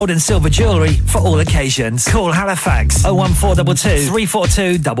Gold and silver jewellery for all occasions. Call Halifax 01422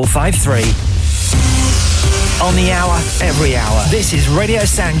 342 553. On the hour, every hour. This is Radio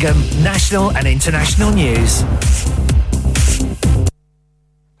Sangam, national and international news.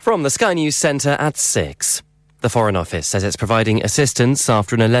 From the Sky News Centre at 6. The Foreign Office says it's providing assistance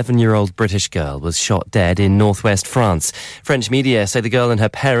after an 11-year-old British girl was shot dead in northwest France. French media say the girl and her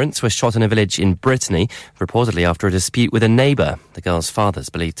parents were shot in a village in Brittany, reportedly after a dispute with a neighbour. The girl's father is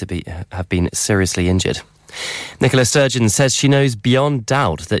believed to have been seriously injured. Nicola Sturgeon says she knows beyond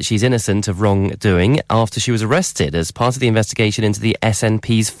doubt that she's innocent of wrongdoing after she was arrested as part of the investigation into the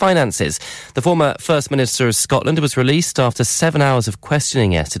SNP's finances. The former First Minister of Scotland was released after 7 hours of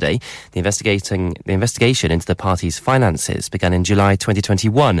questioning yesterday. The investigation into the party's finances began in July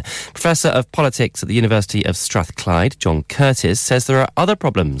 2021. Professor of Politics at the University of Strathclyde, John Curtis, says there are other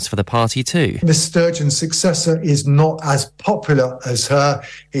problems for the party too. Miss Sturgeon's successor is not as popular as her.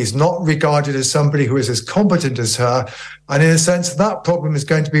 He's not regarded as somebody who is as competent as her, and in a sense that problem is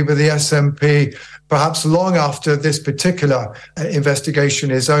going to be with the SNP perhaps long after this particular investigation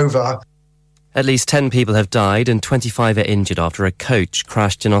is over. At least 10 people have died and 25 are injured after a coach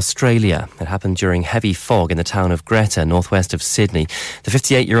crashed in Australia. It happened during heavy fog in the town of Greta, northwest of Sydney. The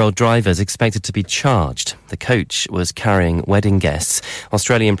 58-year-old driver is expected to be charged. The coach was carrying wedding guests.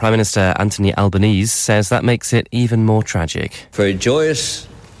 Australian Prime Minister Anthony Albanese says that makes it even more tragic. For a joyous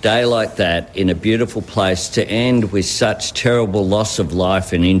day like that in a beautiful place to end with such terrible loss of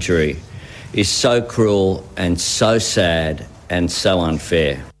life and injury is so cruel and so sad and so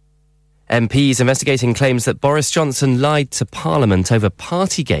unfair. MPs investigating claims that Boris Johnson lied to Parliament over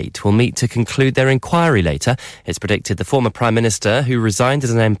Partygate will meet to conclude their inquiry later. It's predicted the former Prime Minister, who resigned as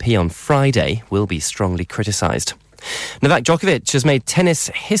an MP on Friday, will be strongly criticised. Novak Djokovic has made tennis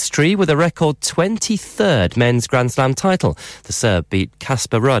history with a record 23rd men's Grand Slam title. The Serb beat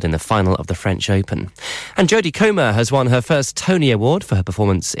Casper Ruud in the final of the French Open. And Jodie Comer has won her first Tony Award for her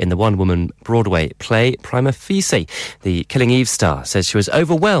performance in the one-woman Broadway play Prima Facie. The Killing Eve star says she was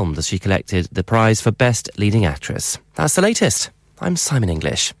overwhelmed as she collected the prize for Best Leading Actress. That's the latest. I'm Simon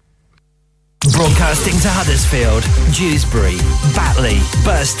English. Broadcasting to Huddersfield, Dewsbury, Batley,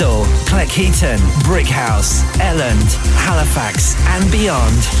 Birstall, Cleckheaton, Brickhouse, Elland, Halifax and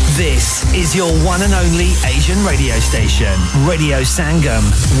beyond. This is your one and only Asian radio station. Radio Sangam,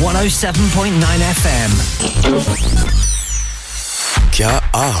 107.9 FM. क्या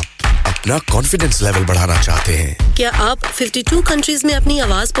आप अपना confidence level बढ़ाना चाहते हैं? क्या आप 52 countries में अपनी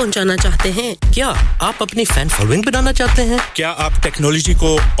आवाज पहुंचाना चाहते हैं? क्या आप अपनी फैन फॉलोइंग बनाना चाहते हैं? क्या आप टेक्नोलॉजी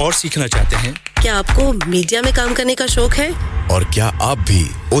को और सीखना चाहते हैं? क्या आपको मीडिया में काम करने का शौक है? और क्या आप भी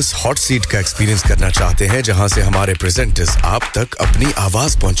उस हॉट सीट का एक्सपीरियंस करना चाहते हैं जहां से हमारे प्रेजेंटर्स आप तक अपनी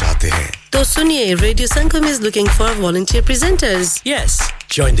आवाज पहुंचाते हैं? तो सुनिए, Radio Sangam is looking for volunteer presenters. Yes,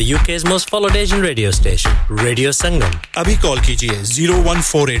 join the UK's most followed Asian radio station, Radio Sangam. अभी कॉल कीजिए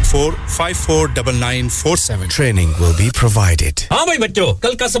 01484 549947. Training will be provided. हाँ भाई बच्चों,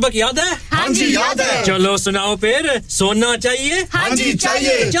 कल का सबक याद है? हाँ जी याद है. चलो सुनाओ फिर. सोना चाहिए? हाँ जी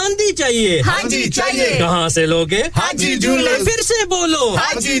चाहिए. चांदी चाहिए? हाँ जी चाहिए. कहाँ से लोगे? हाँ जी जूलर्स. फिर से बोलो.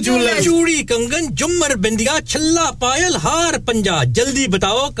 हाँ जी जूलर्स. चूड़ी, कंगन, झुमर, बिंदिया, छल्ला, पायल, हार, पंजा. जल्दी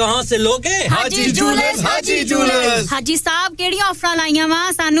बताओ कहाँ से लोगे? हाजी जूलर्स. हाजी जूलर्स. हाजी साहब केड़ी ऑफर लाईया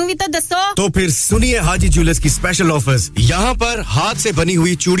वा सानू भी तो दसो. तो फिर सुनिए हाजी जूलर्स की स्पेशल ऑफर्स. यहाँ पर हाथ से बनी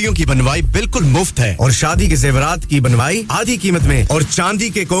हुई चूड़ियों की बनवाई बिल्कुल मुफ्त है और शादी के जेवरात की बनवाई आधी कीमत में और चांदी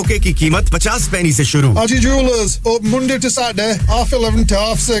के कोके की कीमत 50 पैसे से शुरू. Haji Jewellers open Monday to Saturday, 11:30 to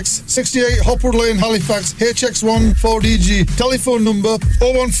 6:30, 68 Hopwood Lane, Halifax, HX1 4DG. Telephone number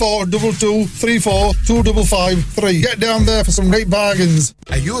 01422 34 2553. Get down there for some great bargains.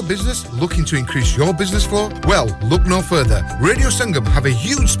 Are you a business looking to increase your business flow? Well, look no further. Radio Sangam have a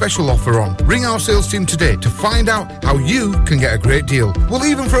huge special offer on. Ring our sales team today to find out how you can get a great deal. We'll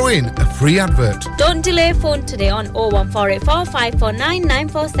even throw in a free advert. Don't delay, phone today on 01484 549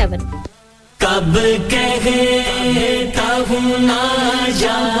 947. कब कहता हूँ ना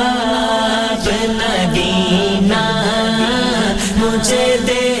याद नगीना मुझे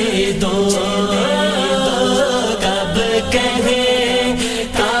दे दो कब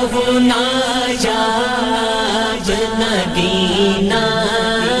कहता हूँ ना याद नगीना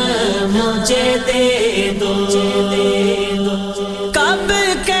मुझे दे दो कब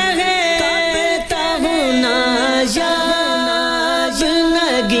कहता हूँ ना याद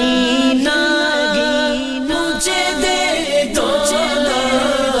नगीना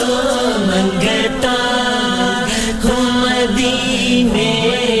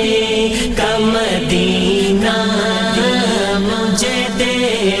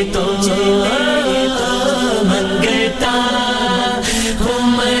मंगता हूँ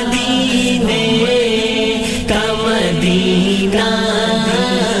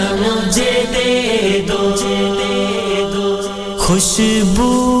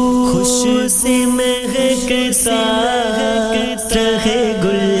है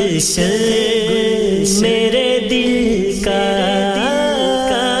गुलशन मेरे दिल का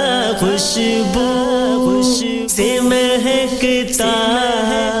खुशबू से महकता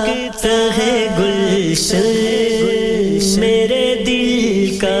है गुलशन मेरे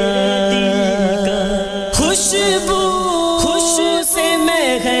दिल का खुशबू से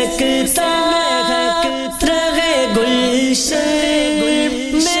महकता है गुलशन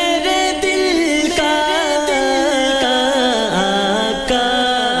मेरे दिल का आका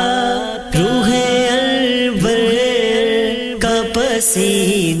रूह अनवर का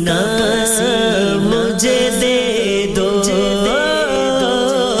पसीना मुझे दे दो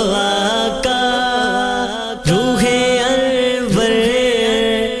आका रूह अनवर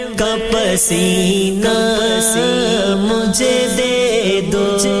का पसीना मुझे दे दो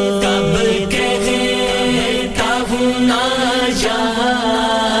कब कहता हूँ ना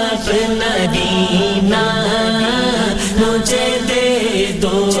नगीना मुझे दे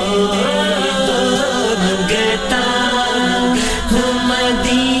दो मंगता हूँ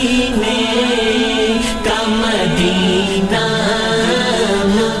मदीने का मदीना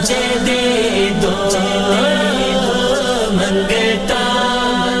मुझे दे दो मंगता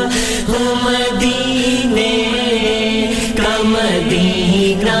हूँ मदीने का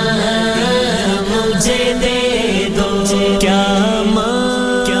मदीना मुझे दे दो क्या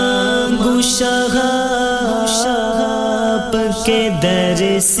मांगू शहाब के दर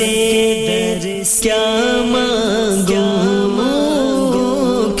से क्या मांगू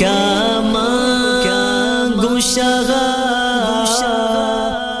क्या मांगू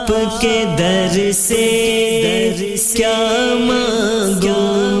शहाब के दर से क्या मांगू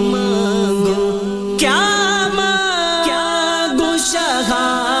क्या मांगू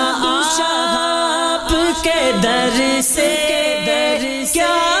शहाब के दर से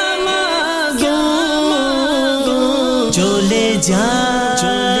क्या मांगू जो ले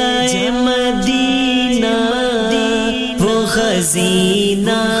जाए मदीना वो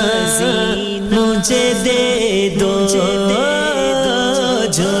खजीना मुझे दे दो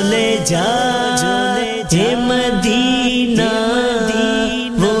जो ले जाए मदीना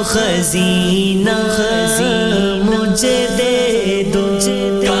वो खजीना मुझे दे दो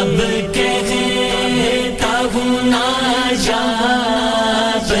कब कहता हूँ ना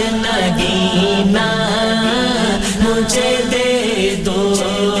नगीना मुझे दे दो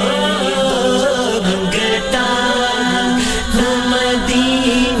मंगता हूँ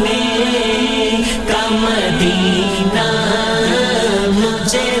मदीने का मदीना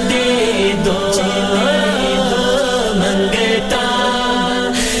मुझे दे दो मंगता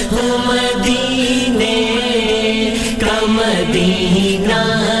हूँ मदीने का मदीना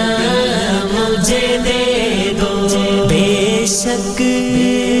मुझे दे दो बेशक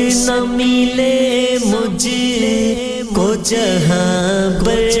न मिले मुझको जहाँ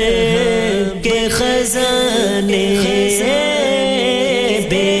पर के खजाने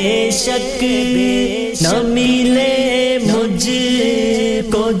बेशक न मिले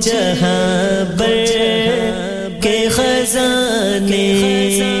मुझको जहाँ पर के खजाने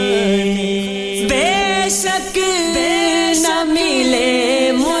बेशक न मिले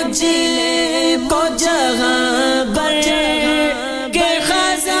मुझको जहाँ पर के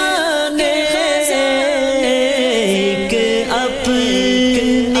खजाने एक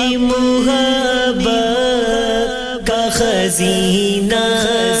अपनी मुहब्बत का खजीना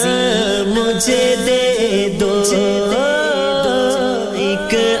मुझे दे दो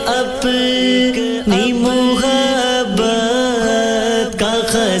एक अपनी मुहब्बत का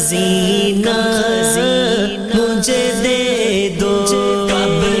खजीना मुझे दे दो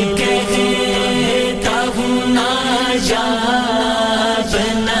कब कहता हूँ ना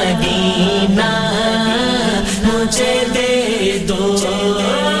नगीना मुझे दे दो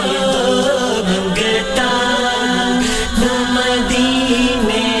मंगता हूँ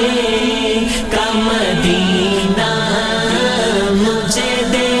मदीने का मदीना मुझे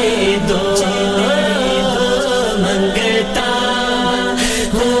दे दो मंगता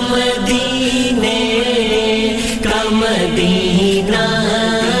हूँ मदीने का मदीना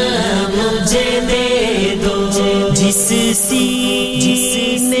मुझे दे दो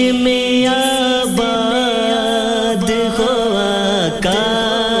जिसने में आबाद हो आका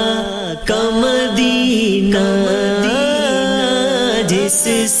का मदीना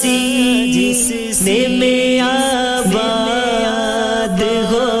जिसने में आबाद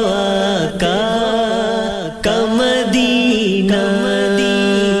हो आका का मदीना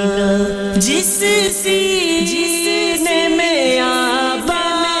जिसने में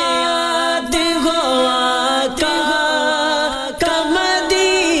आबाद हो आका का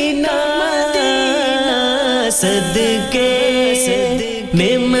मदीना सदके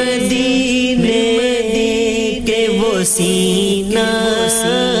में मदीने के वो सीना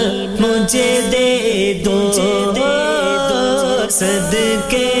मुझे दे दो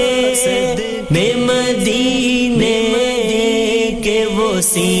सदके में मदीने के वो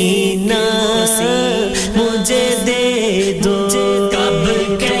सीना मुझे दे दो कब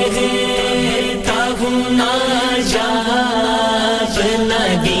कहता हूँ ना याद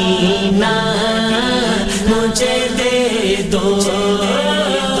नगीना मुझे दे दो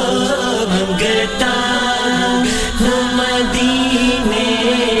मंगता हूँ मदीने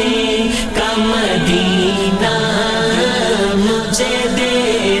का मदीना मुझे दे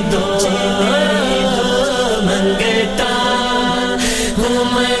दो मंगता हूँ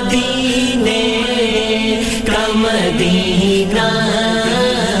मदीने का मदीना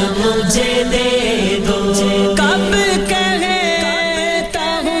मुझे दे दो कब कहता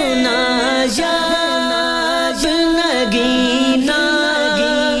हूँ ना याद नगीना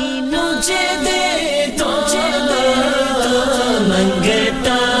मुझे दे दो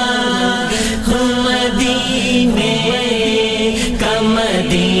मंगता हूँ मदीने का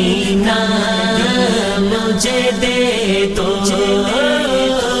मदीना मुझे दे दो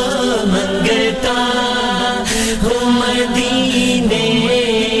मंगता हूँ मदीने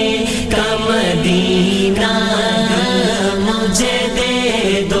का मदीना मुझे दे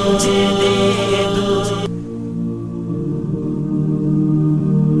दो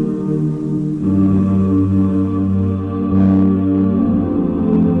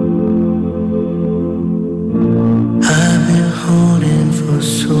I've been holding for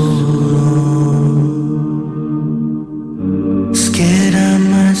so long, scared I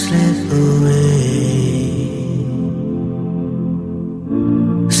might slip away.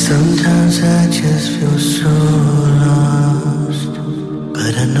 Sometimes I just feel so lost,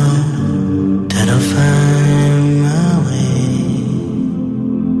 but I know that I'll find my way.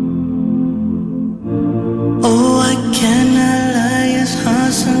 Oh, I cannot lie, it's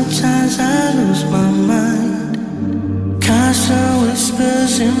hard sometimes I lose my mind. Constant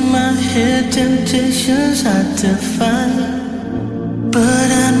whispers in my head, temptations I defy. But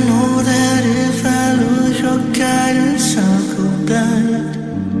I know that if I lose your guidance, I'll go blind.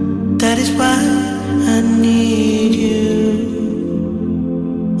 That is why I need you.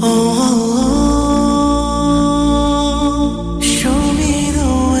 Oh, show me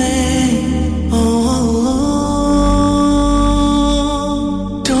the way. Oh,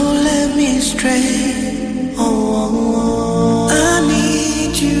 don't let me stray. Oh, I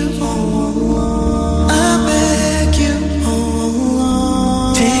need you. Oh, I beg you.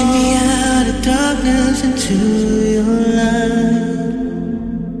 Oh, take me out of darkness into your light.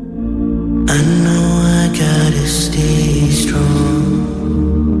 I know I gotta stay strong,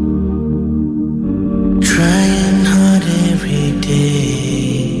 trying hard every day.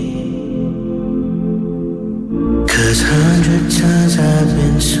 'Cause 100 times I've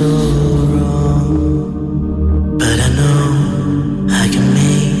been so wrong, but I know I can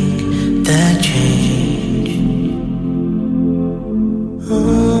make that change.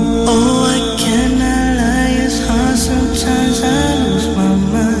 Oh, I cannot lie, it's hard sometimes I lose my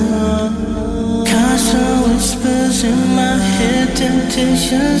mind. Constant whispers in my head,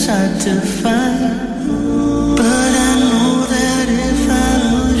 temptations I defy. But I know that if I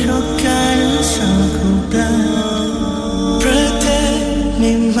lose your guidance, I'll go blind. Protect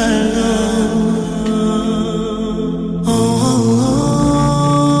me, my Lord. Oh,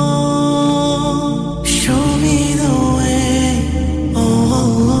 show me the way. Oh,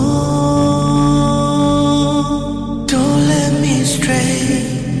 don't let me stray.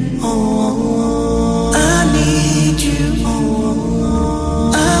 Oh, I need you.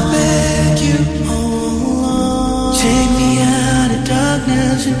 Oh, I beg you. Oh, take me out of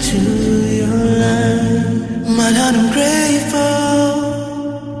darkness into your light. My Lord, I'm grateful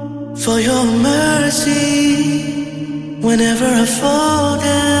for your mercy. Whenever I fall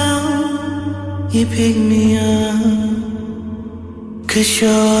down, you pick me up. 'Cause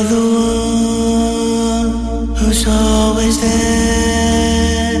you're the one who's always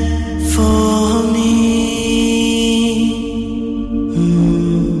there for me.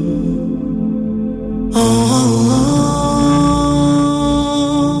 Oh,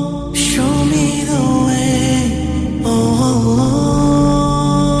 show me the way. Oh,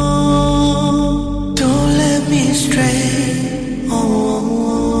 don't let me stray.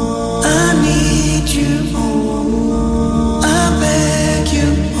 Oh, I need you. Oh, I beg you.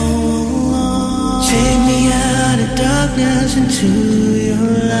 Oh, take me out of darkness into your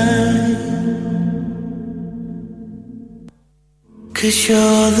light. 'Cause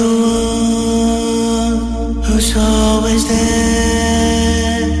you're the one who's always there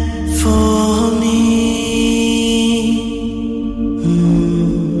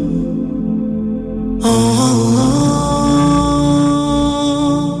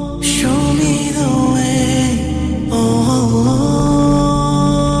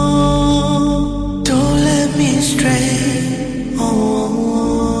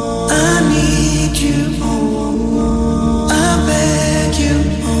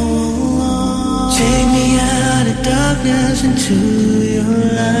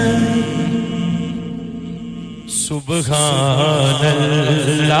सुभान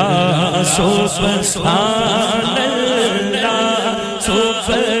अल्लाह सुभान अल्लाह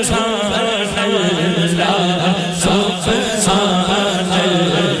सुभान अल्लाह सुभान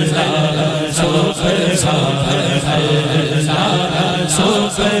अल्लाह सुभान अल्लाह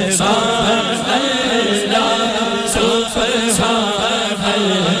सुभान अल्लाह सुभान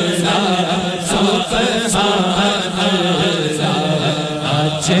अल्लाह सुभान अल्लाह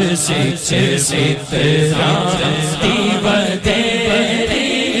आज से तेरा दीवाने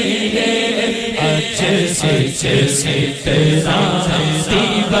आज से तेरा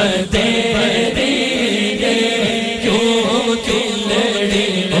दीवाने क्यों दिलड़ी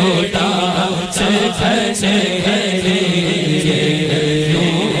उदास खसे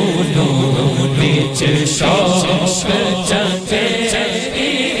क्यों बीच शौक जंगे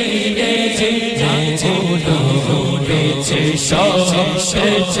बीच शौक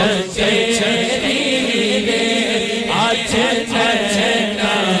जंगे आज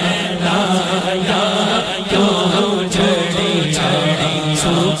नैना लाया क्यों जड़ी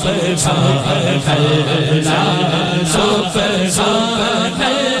सुभान अल्लाह सुभान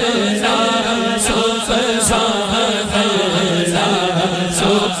अल्लाह सुभान अल्लाह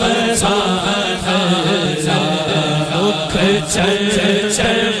सुभान अल्लाह मुख चल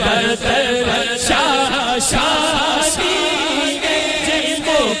बदर शाही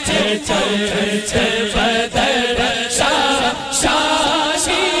मुख चल बदर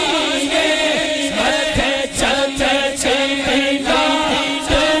शाही मथे चल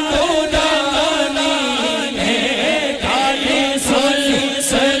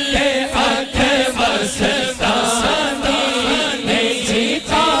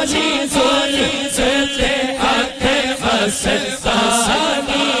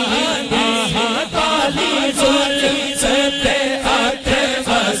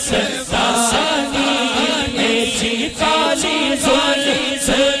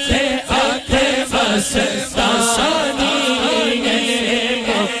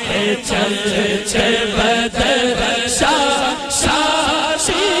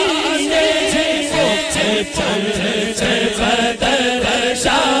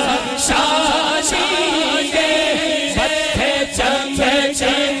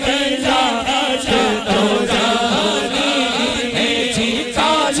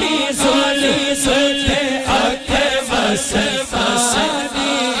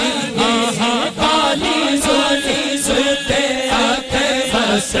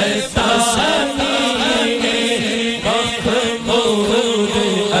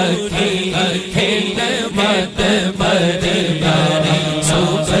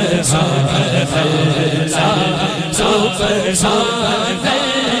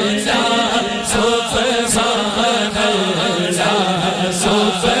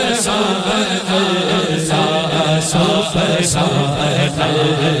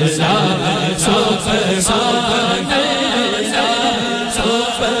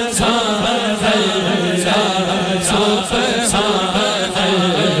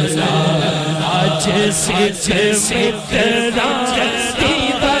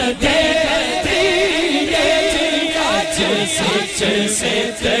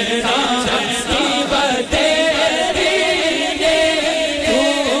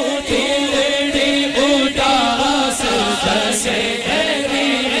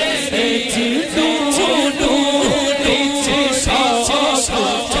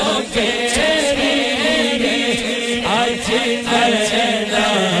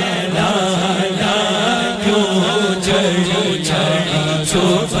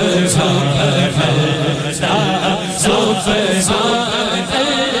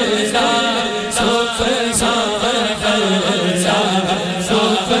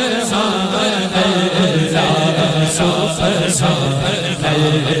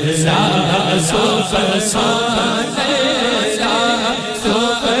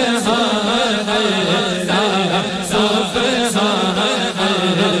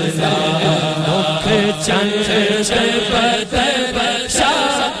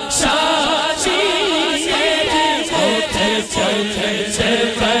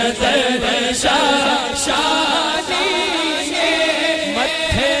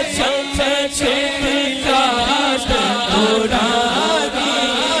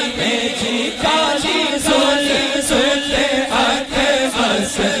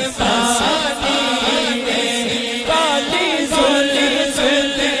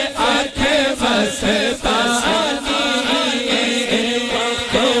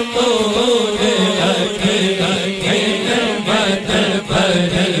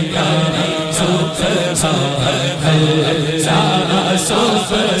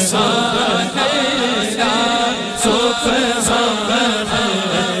So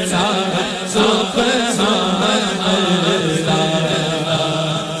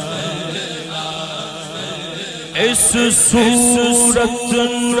सूरत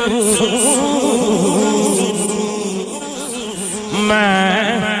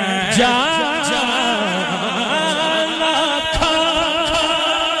मैं जाना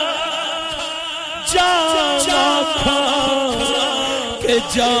था कि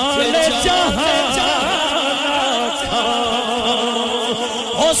जाने जहां था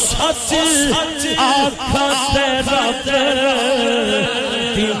ओ सच आँखा तेरा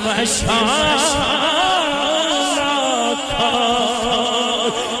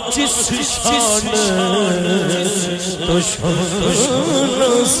जिस शान तो शान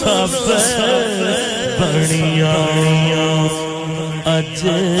सब बनिया अज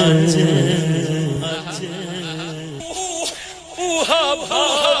उहा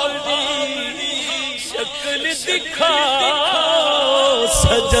भारी शक्ल दिखा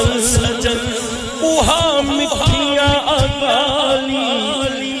सजन सजन उहा मिठियां अगाली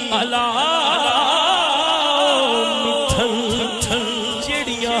अला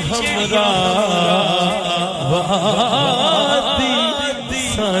हमरा वादी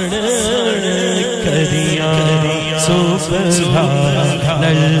सण करिया सुभान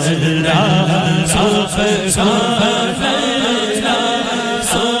अल्लाह सुभान अल्लाह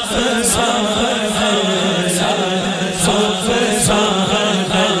सुभान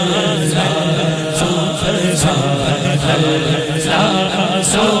अल्लाह सुभान अल्लाह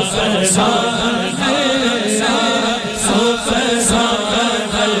सुभान अल्लाह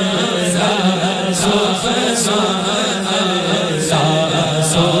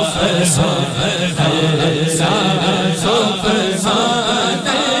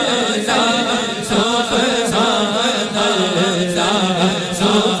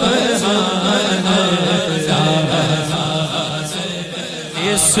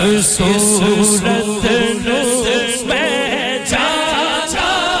सूरत मैं जाता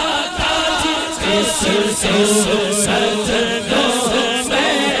इस सूरत मैं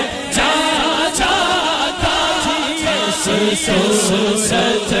जाता इस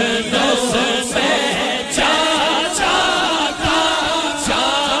सूरत मैं जाता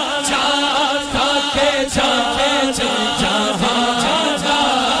के जाके जहां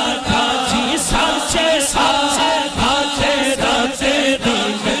जी साचे साचे भाते राते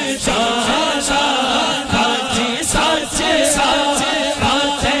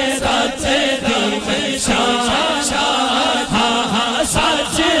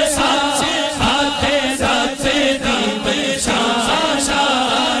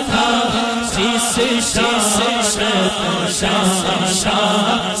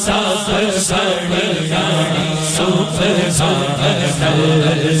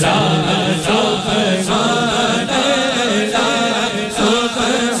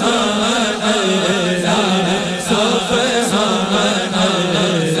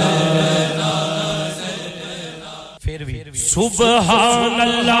सुभान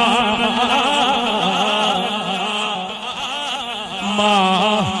अल्लाह मा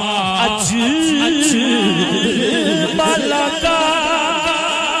अज मलका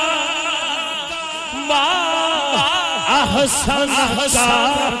मा अहसन का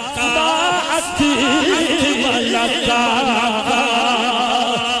मा मलका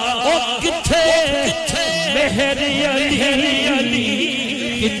ओ किथे मेहरी अली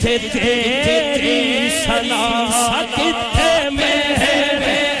किथे तेरी सना किथे मेरे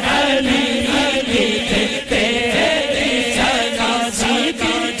अली किथे तेरी सना किथे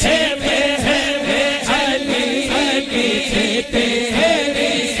मेरे अली किथे तेरी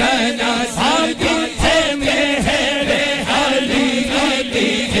सना किथे मेरे अली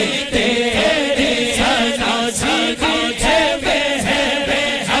किथे तेरी सना किथे मेरे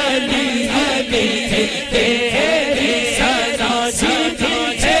अली किथे तेरी सना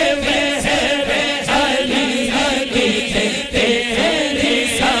किथे मेरे अली किथे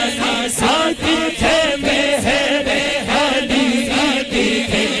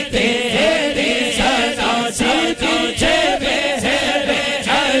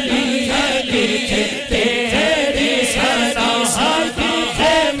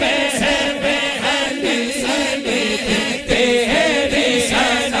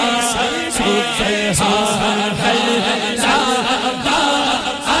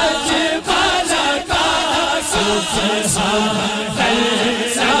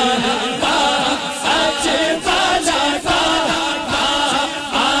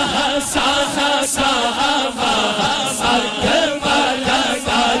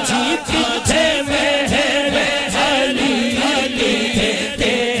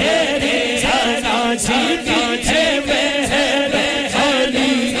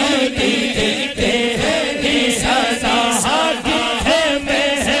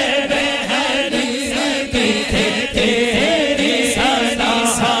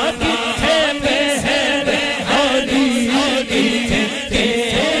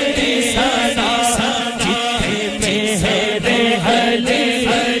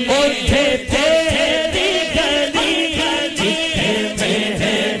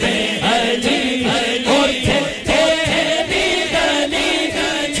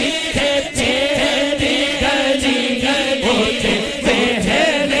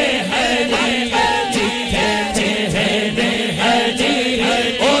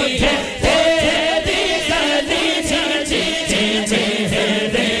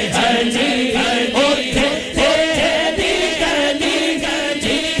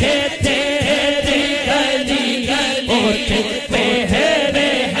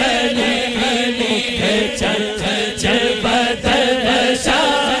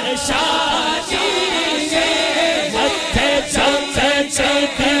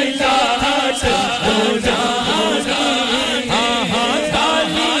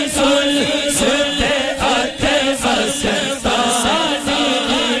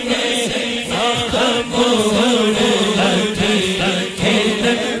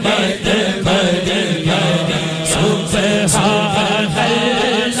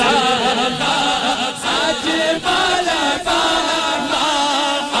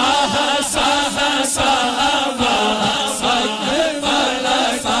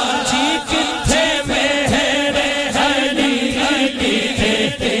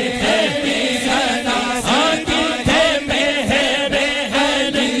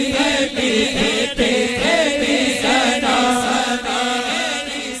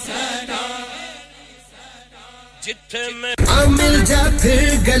फिर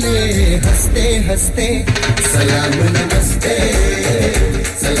गले हंसते हंसते सलाम नमस्ते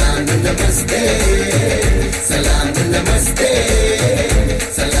सलाम नमस्ते सलाम नमस्ते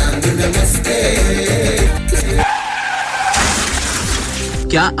सलाम नमस्ते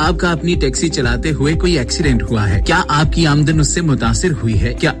क्या आपका अपनी टैक्सी चलाते हुए कोई एक्सीडेंट हुआ है क्या आपकी आमदन उससे मुतासिर हुई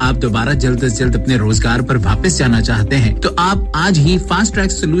है क्या आप दोबारा जल्द से जल्द अपने रोजगार पर वापस जाना चाहते हैं तो आप आज ही फास्ट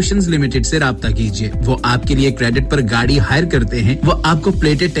ट्रैक सॉल्यूशंस लिमिटेड से राब्ता कीजिए वो आपके लिए क्रेडिट पर गाड़ी हायर करते हैं वो आपको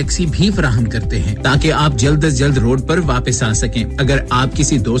प्लेटेड टैक्सी भी फराहम करते हैं ताकि आप जल्द से जल्द रोड पर वापस आ सकें अगर आप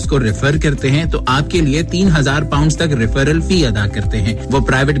किसी दोस्त को रेफर करते हैं तो आपके लिए 3000 पाउंड तक रेफरल फी अदा करते हैं वो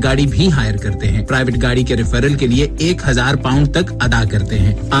प्राइवेट गाड़ी भी हायर करते हैं प्राइवेट गाड़ी के रेफरल के लिए 1000 पाउंड तक अदा करते हैं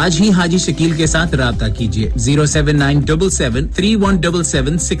आज ही हाजी शकील के साथ राब्ता कीजिए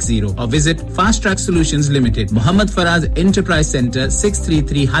 07977317760 और visit fast track solutions limited Mohammad Faraz enterprise centre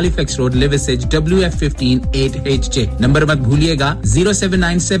 633 Halifax road Liversedge WF15 8HJ number मत भूलिएगा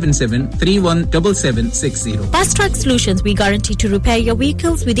 07977317760 Fast Track Solutions we guarantee to repair your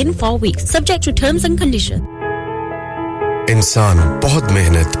vehicles within 4 weeks subject to terms and conditions इंसान बहुत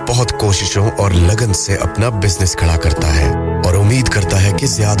मेहनत बहुत कोशिशों और लगन से अपना बिजनेस खड़ा करता है और उम्मीद करता है कि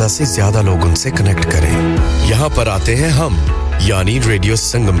ज्यादा से ज्यादा लोग उनसे कनेक्ट करें यहाँ पर आते हैं हम यानी रेडियो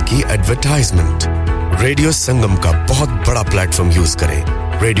संगम की एडवर्टाइजमेंट रेडियो संगम का बहुत बड़ा प्लेटफॉर्म यूज करें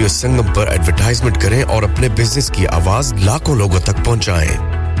रेडियो संगम पर एडवर्टाइजमेंट करें और अपने बिजनेस की आवाज लाखों लोगों तक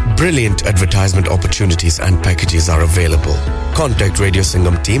पहुंचाएं Brilliant advertisement opportunities and packages are available. Contact Radio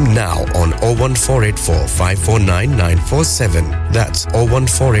Sangam team now on 01484 549 947. That's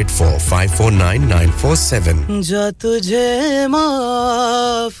 01484 549 947. जा तुझे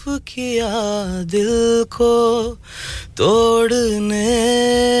माफ किया दिल को तोड़ने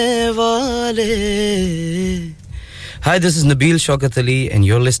वाले. Hi, this is Nabil Shaukat Ali and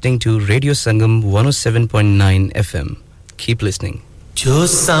you're listening to Radio Sangam 107.9 FM. Keep listening. जो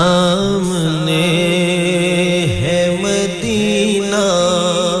सामने है मदीना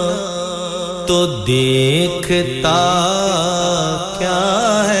तो देखता क्या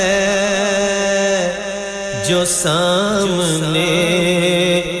है जो सामने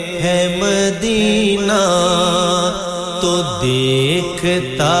है मदीना तो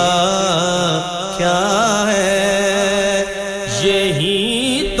देखता क्या है यही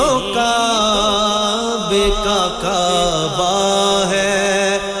तो काबे का काबा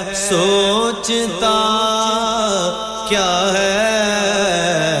सोचता क्या है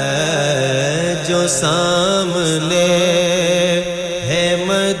जो सामने है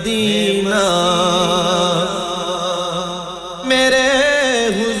मदीना मेरे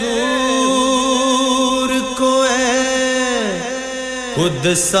हुजूर को है खुद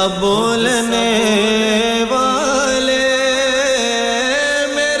सा बोलने वाले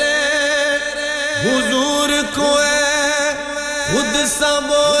मेरे हुजूर को है खुद सा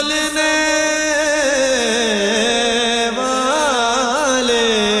बोलने वाले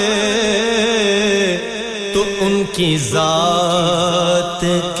तो उनकी जात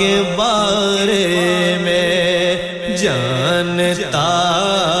के बारे में जानता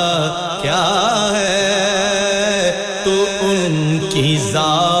क्या है तो उनकी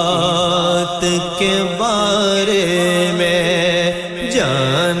जात के बारे में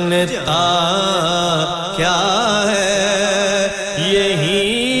जानता क्या है ये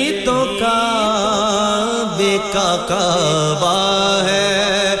یہی تو کعبے کا کعبہ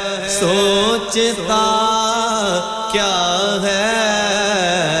ہے سوچتا کیا ہے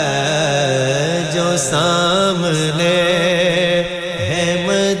جو سامنے ہے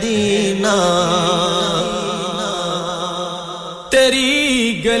مدینہ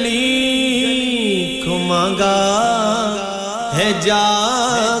تیری گلی کو مانگا ہے جا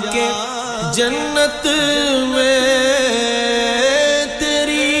کے جنت میں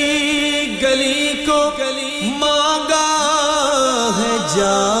تیری گلی کو مانگا ہے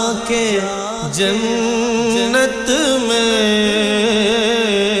جا کے جنت میں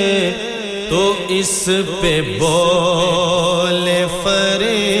تو اس پہ بولے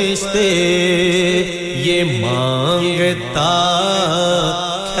فرشتے یہ مانگتا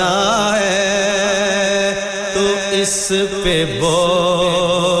کیا ہے تو اس پہ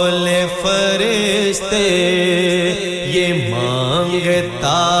بولے فرشتے یہ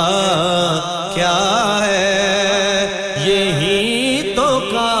مانگتا کیا ہے یہی تو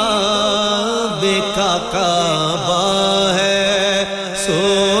کعبے کا کعبہ ہے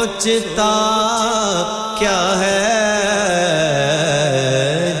سوچتا کیا ہے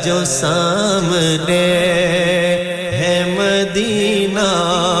جو سامنے ہے مدینہ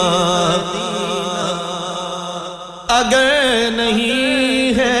اگر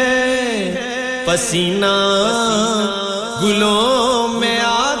نہیں ہے پسینہ گلوں میں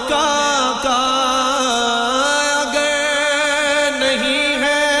آقا کا اگر نہیں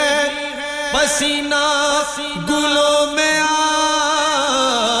ہے پسینہ گلوں میں آقا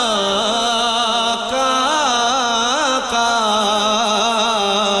کا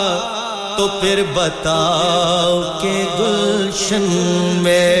تو پھر بتاؤ کہ گلشن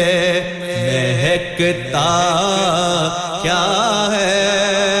میں مہکتا کیا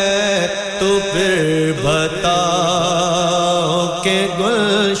ہے تو پھر بتاؤ کہ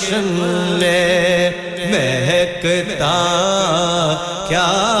گلشن میں مہکتا کیا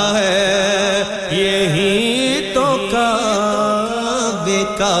ہے یہی تو کعبے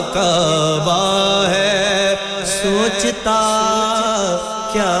کا کعبہ ہے سوچتا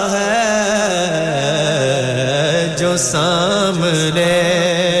کیا ہے جو سامنے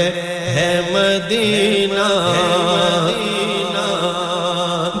ہے مدینہ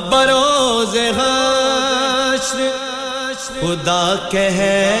بروز حشر خدا کہہ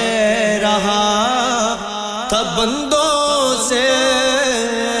رہا تھا بندوں سے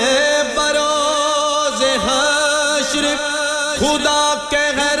بروز حشر خدا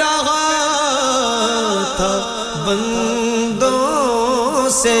کہہ رہا تھا بندوں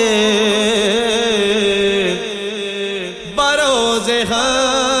سے بروز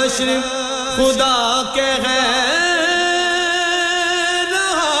حشر خدا کہہ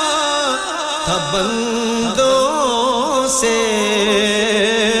رہا تھا بندوں سے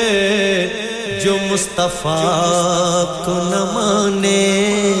جو مصطفیٰ کو نہ مانے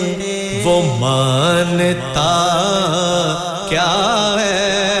وہ مانتا کیا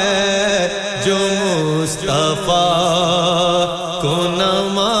ہے جو مصطفیٰ کو نہ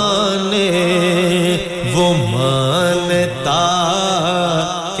مانے وہ مانتا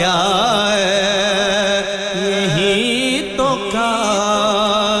کیا ہے یہی تو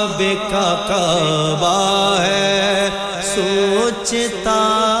کعبے کا کعبہ ہے سوچتا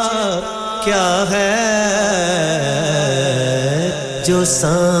کیا ہے جو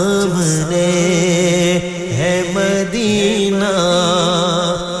سامنے ہے مدینہ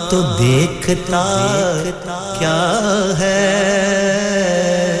تو دیکھتا کیا ہے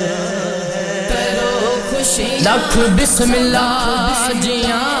لکھ بسم اللہ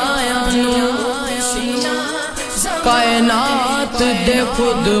جیاں کائنات دے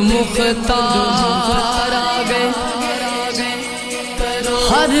خود مختار آگئے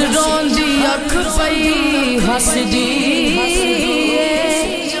ہر روندی اکھ پئی ہسدی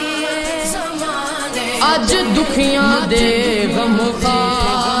اج دکھیاں دے غم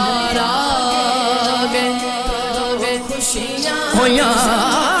خار آگئے ہویاں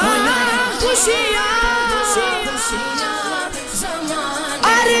خوشیاں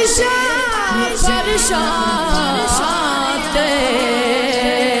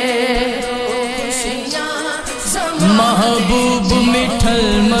محبوب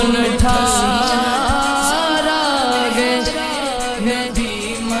مٹھل من ٹھارا گے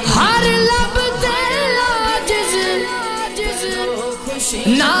ہر لب تے عاجز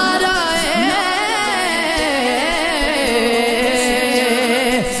نعرہ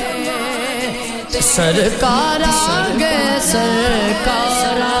سرکار آگے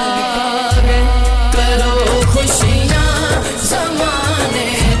سرکار آگے کرو خوشیاں زمانے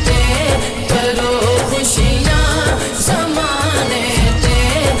تے کرو خوشیاں زمانے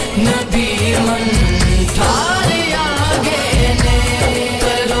मन थारे आगे ने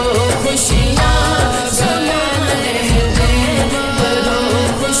करो खुशियां ज़माने दे करो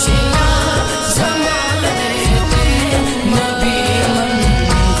खुशियां ज़माने दे नबी मन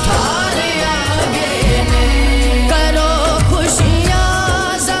थारे आगे ने करो खुशियां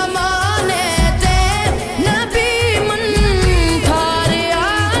ज़माने दे नबी मन थारे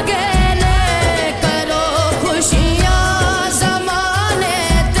आगे ने करो खुशियां ज़माने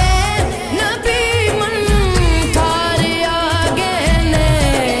दे नबी मन थारे आगे ने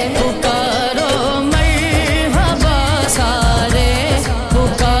पुकारो मरहबा सारे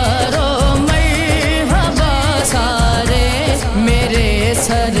पुकारो मरहबा सारे मेरे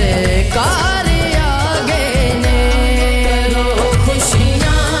सरकार आगे ने करो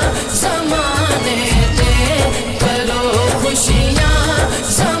खुशियां ज़माने दे करो खुशियां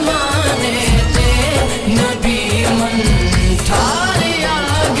ज़माने दे नबी मन थारे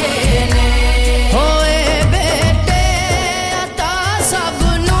आगे ने होए बेटे अता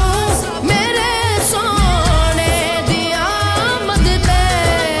सबनू मेरे सोने दी आमद ते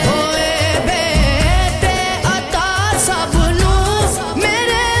होए बेटे अता सबनू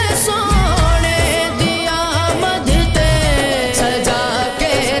मेरे सोने दी आमद ते सजा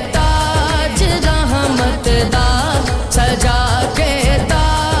के ताज रहमत दा सजा के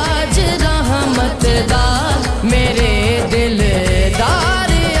ताज रहमत दा मेरे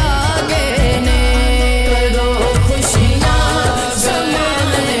दिलदार आगे ने करो खुशियां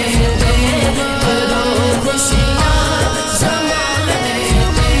ज़माने दे करो खुशियां ज़माने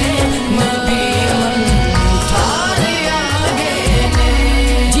दे नबी मन थारे आगे ने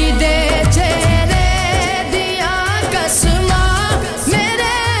जिदे चेहरे दिया कसमा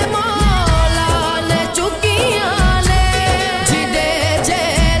मेरे मौला ने चुकियां ने जिदे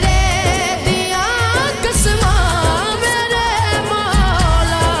चेहरे दिया कसमा मेरे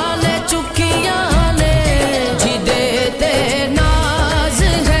मौला ने चुकियां ने जिदे ते नाज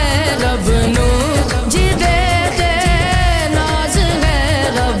है रब नू जिदे ते नाज है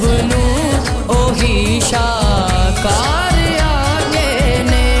रब नू ओही शाकार आगे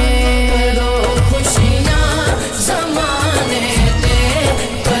ने करो खुशियां ज़माने दे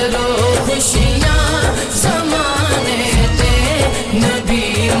करो खुशियां ज़माने दे नबी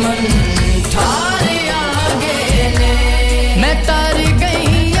मन थारे आगे ने मैं तर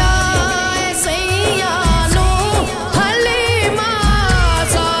गईया सैया नू हलीमा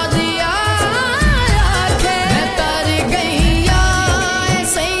सादिया आखे मैं तर गईया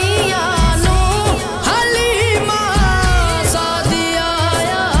सैया नू हलीमा सादिया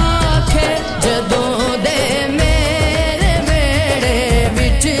आखे जदों दे मेरे बेड़े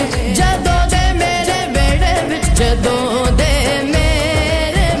विच जदों दे मेरे बेड़े विच जदों दे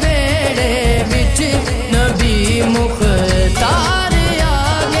मेरे बेड़े विच नबी मुख्तार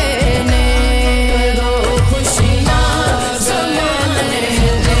आगे ने करो खुशियां ज़माने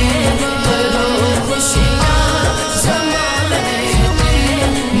दे करो खुशियां ज़माने दे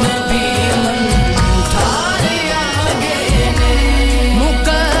नबी मन थारे आगे ने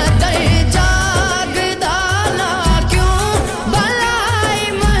मुकद्दर जागदा ना क्यों भलाई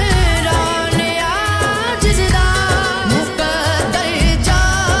महरान आजिज़दा मुकद्दर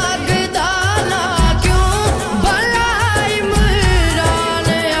जागदा ना क्यों भलाई महरान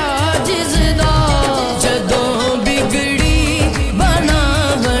आजिज़दा जदों बिगड़ी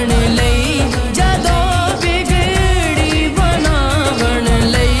बनावण लई जदों बिगड़ी बनावण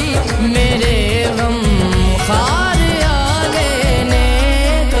लई मेरे गम खार आगे ने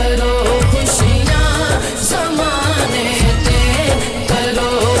करो खुशियां ज़माने दे करो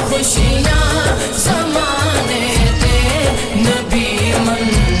खुशियां ज़माने दे नबी मन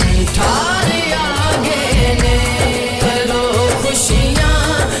थारे आगे ने करो खुशियां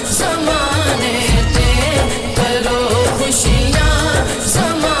ज़माने दे करो खुशियां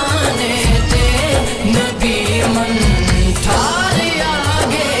ज़माने दे नबी मन थारे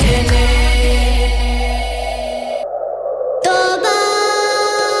आगे ने तौबा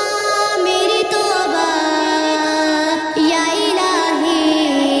मेरी तौबा या इलाही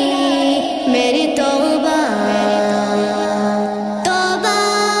मेरी तौबा तौबा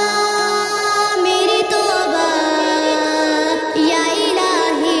मेरी तौबा या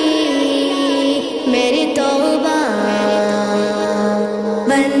इलाही मेरी तौबा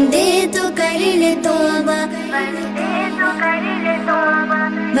बंदे तो कर ले तौबा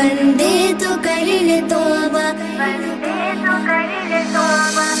बंदे तो कर ले तौबा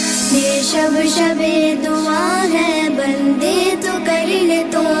ये शब शबे दुआ है बंदे तो कर ले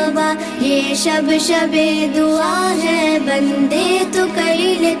तौबा ये शब शबे दुआ है बंदे तो कर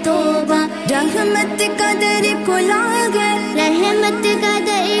ले तौबा रहमत का दर खुला है रहमत का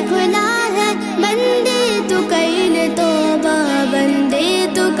दर खुला है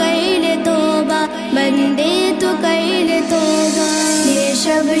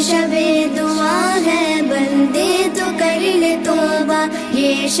शब शबे दुआ है बंदे तो कर ले तौबा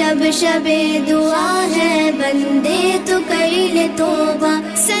ये शब शबे दुआ है बंदे तो कर ले तौबा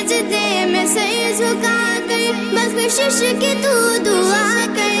सजदे में सर झुका कर बख्शिश की तू दुआ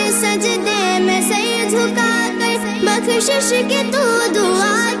कर सजदे में सर झुका कर बख्शिश की तू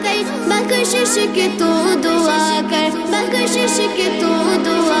दुआ कर बख्शिश की तू दुआ कर बख्शिश की तू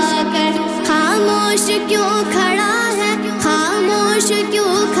दुआ कर खामोश क्यों खड़ा है खामोश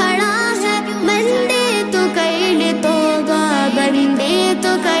क्यों खड़ा है बंदे तो कर ले तौबा बंदे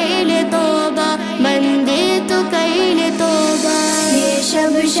तो कर ले तौबा बंदे तो कर ले तौबा ये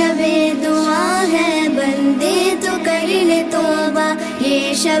शब शबे दुआ है बंदे तो कर ले तौबा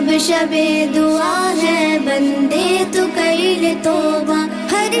ये शब शबे दुआ है बंदे तो कर ले तौबा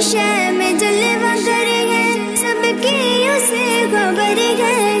हर शय में जलवा करे है सबकी उसे खबर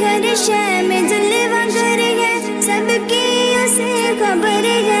है हर शय में जलवा करे है सबकी उसे खबर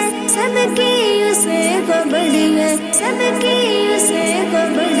है सबकी उसे खबर है सबकी उसे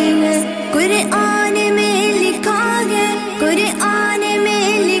खबर है कुरान में लिखा है कुरान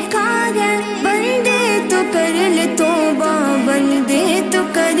में लिखा है बंदे तो कर ले तौबा बंदे तो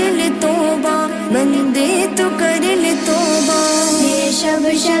कर ले तौबा बंदे तो कर ले तौबा ये शब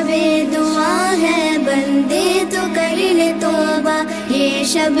शबे दुआ है बंदे तो कर ले तौबा ये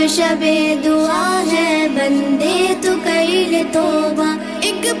शब शबे दुआ है बंदे तो कर ले तौबा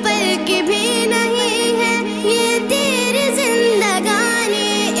एक पल की भी नहीं है ये तेरी जिंदगानी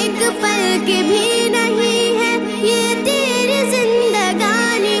एक पल की भी नहीं है ये तेरी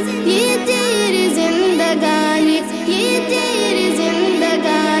जिंदगानी ये तेरी जिंदगानी ये तेरी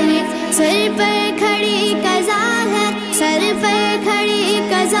जिंदगानी सर पर खड़ी कज़ा है सर पर खड़ी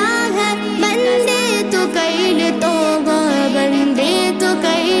कज़ा है बंदे तो कर ले तौबा बंदे तो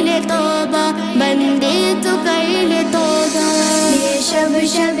कर ले तौबा बंदे तो कर ले तौबा ये शब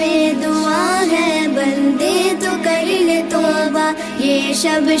शबे दुआ है बंदे तो कर ले तौबा ये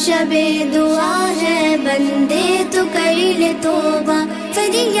शब शबे दुआ है बंदे तो कर ले तौबा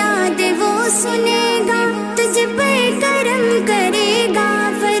फरियाद वो सुनेगा तुझ पर करम करेगा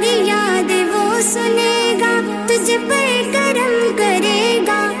फरियाद वो सुनेगा तुझ पर करम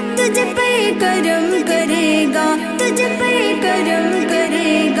करेगा तुझ पर करम करेगा तुझ पर करम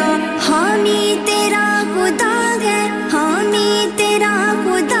करेगा हामी तेरा खुदा है हामी तेरा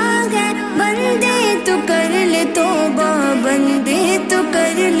खुदा है बंदे तो कर ले तौबा बंदे तो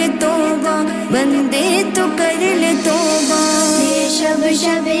कर ले तौबा बंदे तो कर ले तौबा ये शब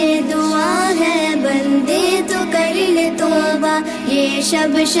शबे दुआ है बंदे तो कर ले तौबा ये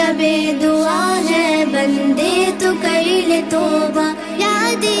शब शबे दुआ है बंदे तो कर ले तौबा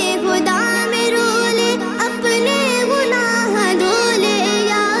यादे खुदा में रोले अपने गुनाह धोले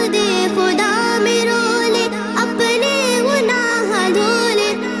यादे खुदा में रोले अपने गुनाह धोले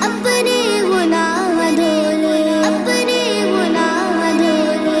अपने गुनाह धोले अपने गुनाह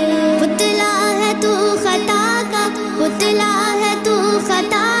धोले पुतला है तू खता का पुतला है तू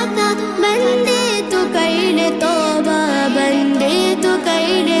खता का बंदे तो कर ले तौबा बंदे तो कर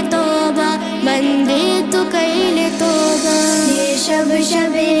ले तौबा बंदे तो कर ले तौबा ये शब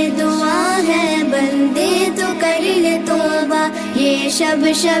शबे दुआ है बंदे तो कर ले तौबा ये शब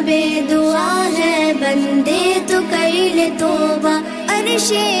शबे दुआ है बंदे तो कर ले तौबा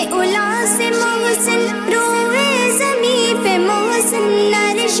अर्शे उला से मोहसिन रोए ज़मी पे मोहसिन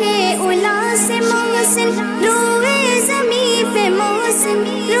अर्शे उला से मोहसिन रोए ज़मी पे मोहसिन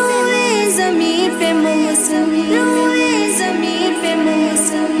रोए ज़मी पे मोहसिन रोए ज़मी पे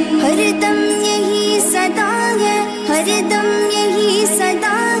मोहसिन हर दम यही सदा है हर दम यही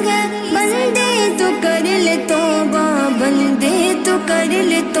सदा है बंदे तो कर ले तौबा बंदे तो कर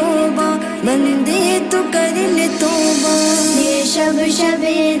ले तौबा बंदे तो कर ले तौबा ये शब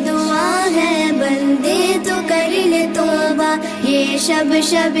शबे दुआ है बंदे तो कर ले तौबा ये शब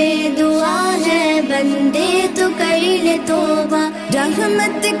शबे दुआ है बंदे तो कर ले तौबा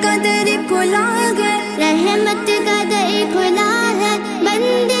रहमत का दर खुला है रहमत का दर खुला है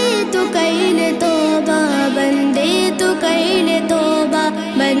बंदे तो कर ले तौबा बंदे तो कर ले तौबा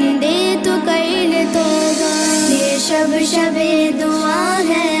बंदे तो कर ले तौबा ये शब शबे दुआ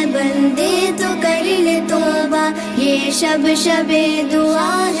है बंदे तो कर ले तौबा ये शब शबे दुआ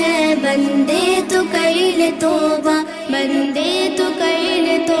है बंदे तो कर ले तौबा बंदे तो कर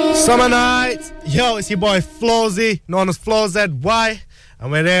ले तौबा Summer nights, yo, it's your boy Flowzy, known as Flow ZY,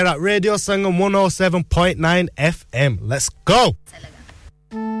 and we're here at Radio Sangam 107.9 FM. Let's go!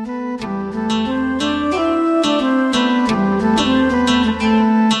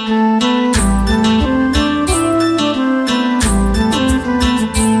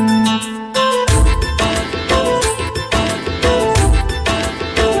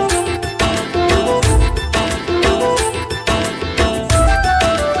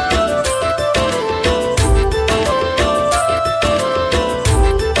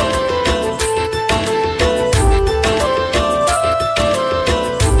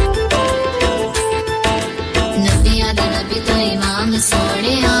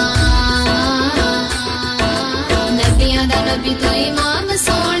 Sonia नबियां दा नबी तू इमाम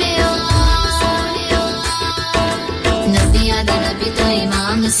सोनिया नबियां दा नबी तू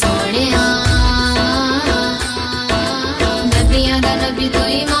इमाम सोनिया नबियां दा नबी तू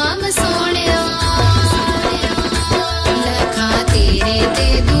इमाम सोनिया लखा तेरे ते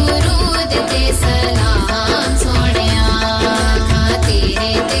दुरूद ते सलाम सोनिया लखा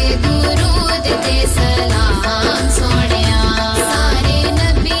तेरे ते दुरूद ते सलाम सोनिया सारे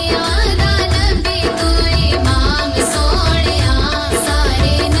नबियां दा नबी तू इमाम सोनिया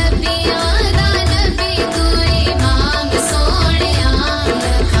सारे नबियां दा नबी तू इमाम सोनिया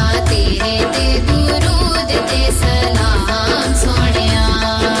लखा तेरे ते दुरूद ते सलाम सोनिया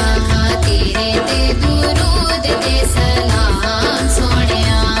लखा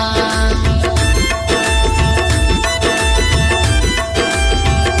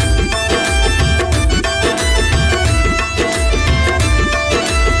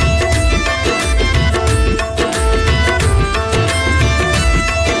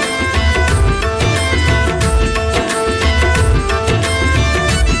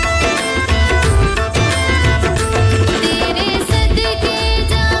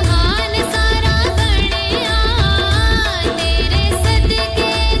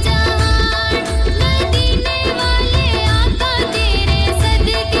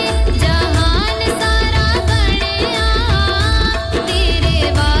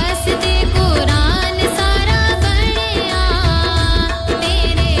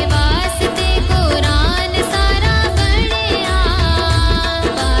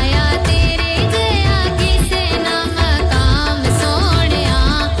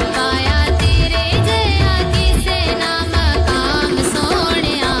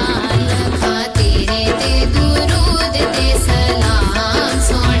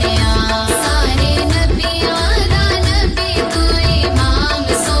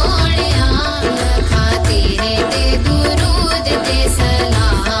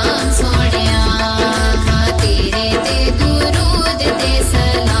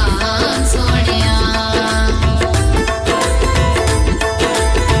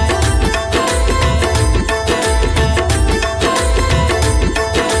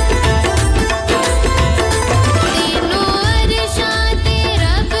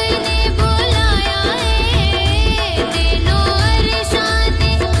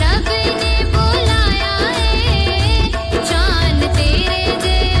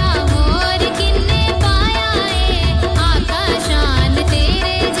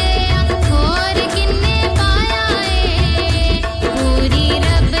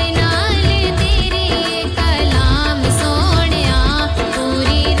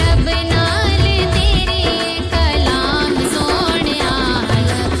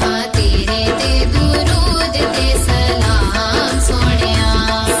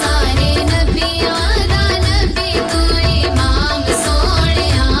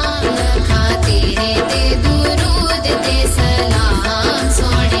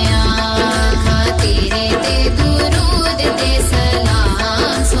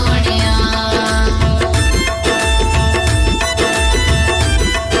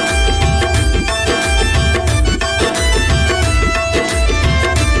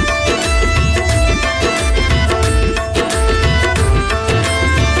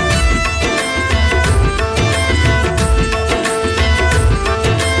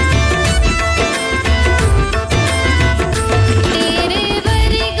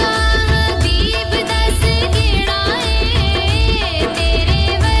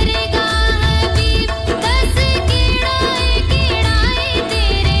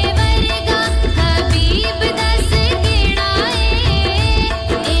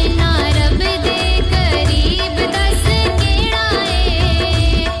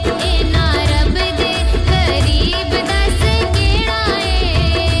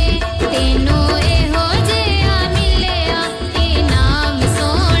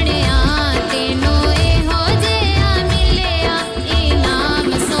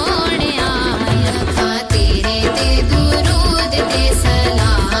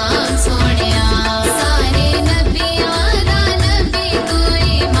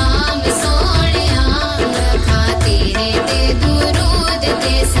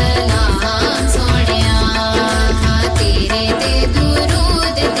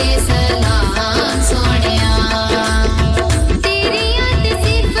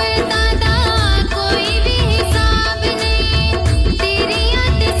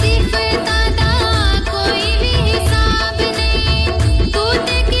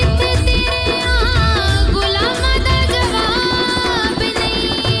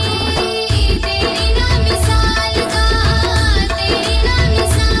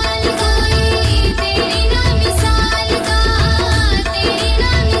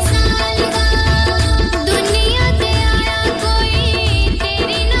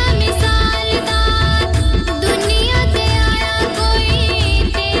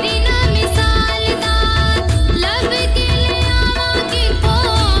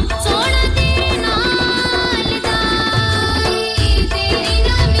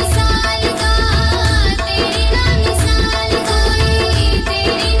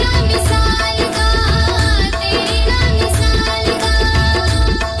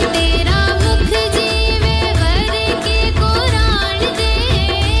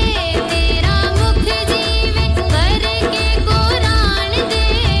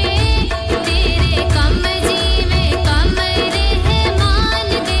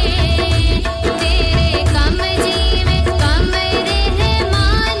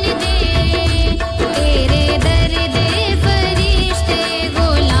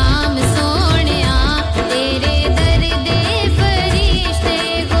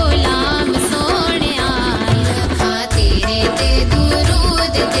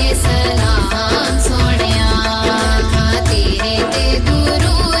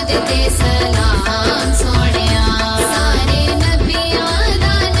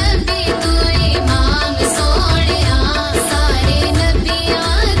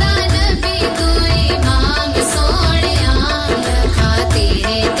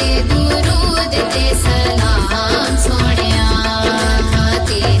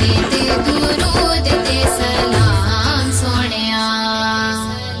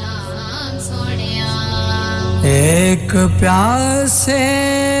प्यासे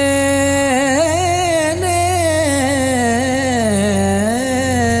ने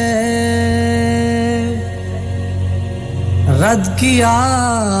रद्द किया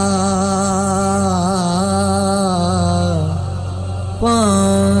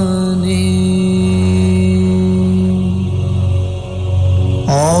पानी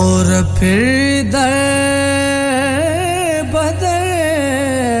और फिर दर बदर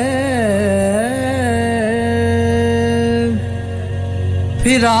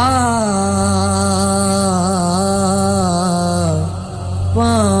फिरा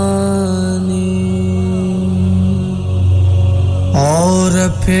पानी और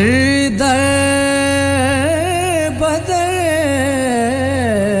फिर दर बदर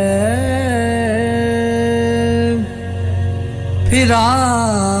फिरा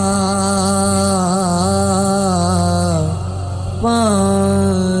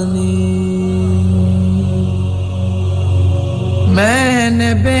पानी मैंने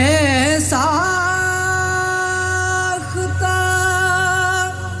बेसाख्ता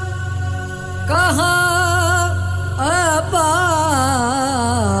कहा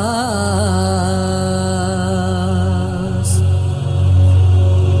अब्बास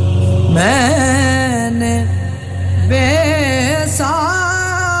मैंने बेसाख्ता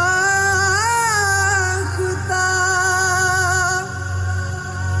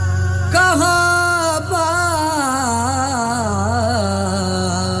कहा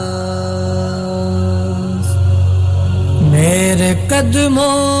अब्बास मेरे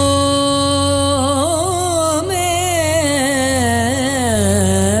कदमों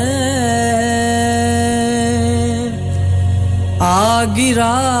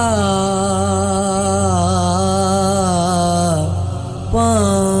गिरा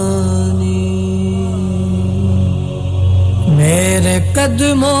पानी मेरे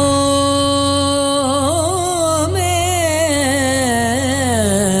कदमों में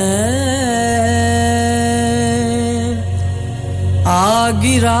आ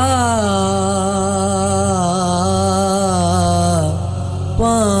गिरा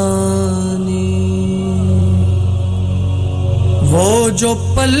जो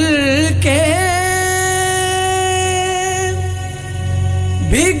पल के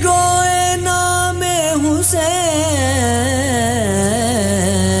भिगोए नामे हुसैन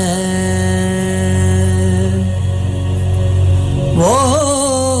वो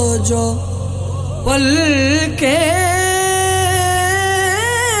जो पल के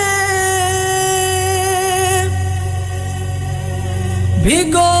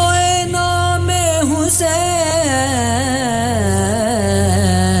भिगोए नामे हुसैन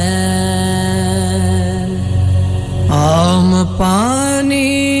पानी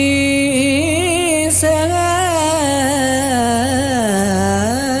से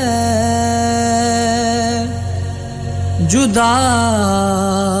जुदा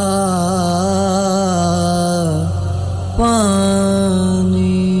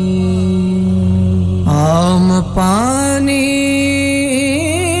पानी आम पानी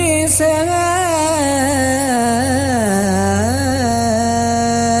से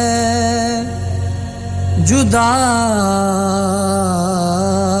जुदा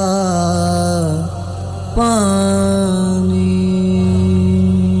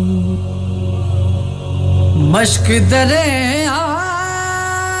मश्क दरिया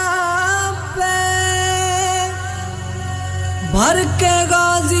पे भर के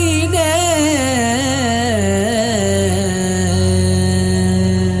गाजी ने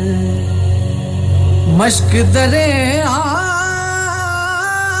मश्क दरिया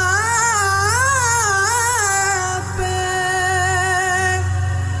पे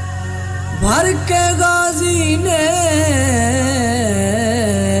भर के गाजी ने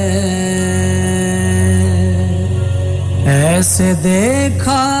ऐसे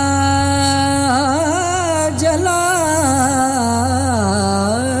देखा जला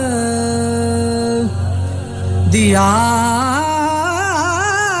दिया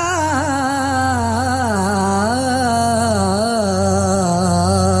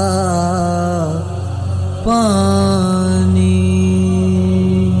पानी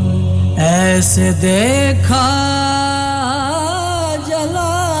ऐसे देखा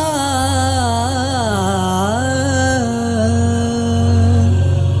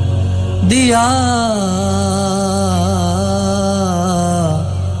दिया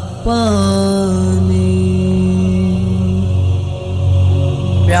पानी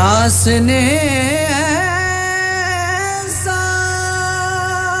प्यास ने ऐसा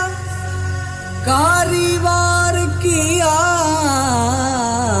कारीवार किया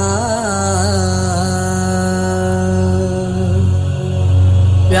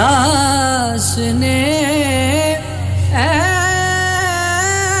प्यास ने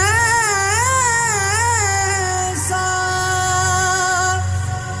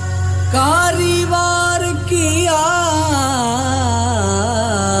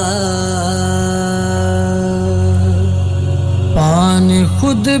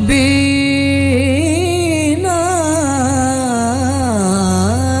खुद भी ना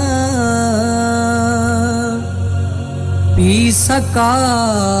पी सका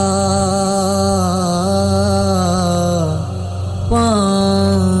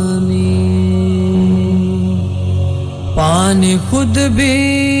पानी खुद भी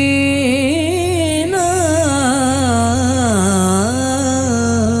ना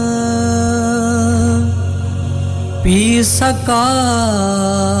पी सका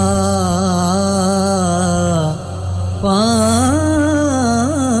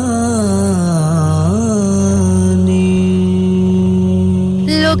पानी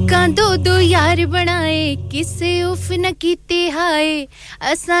लोकां दो यार बनाए किसे उफ न कीते हाय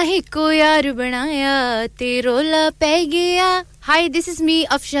असा ही को यार बनाया ते रोला पै गया Hi, this is me,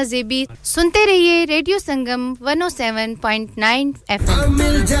 Afsha Zebi. सुनते रहिए रेडियो संगम 107.9 FM.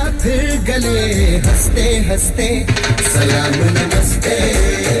 मिल जा फिर गले हंसते हंसते सलाम नमस्ते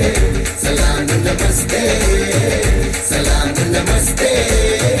सलाम नमस्ते सलाम नमस्ते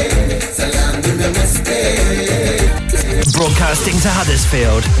सलाम नमस्ते. Broadcasting to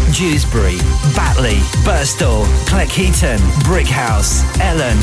Huddersfield, Dewsbury, Batley, Birstall, Cleckheaton, Brickhouse, Ellen,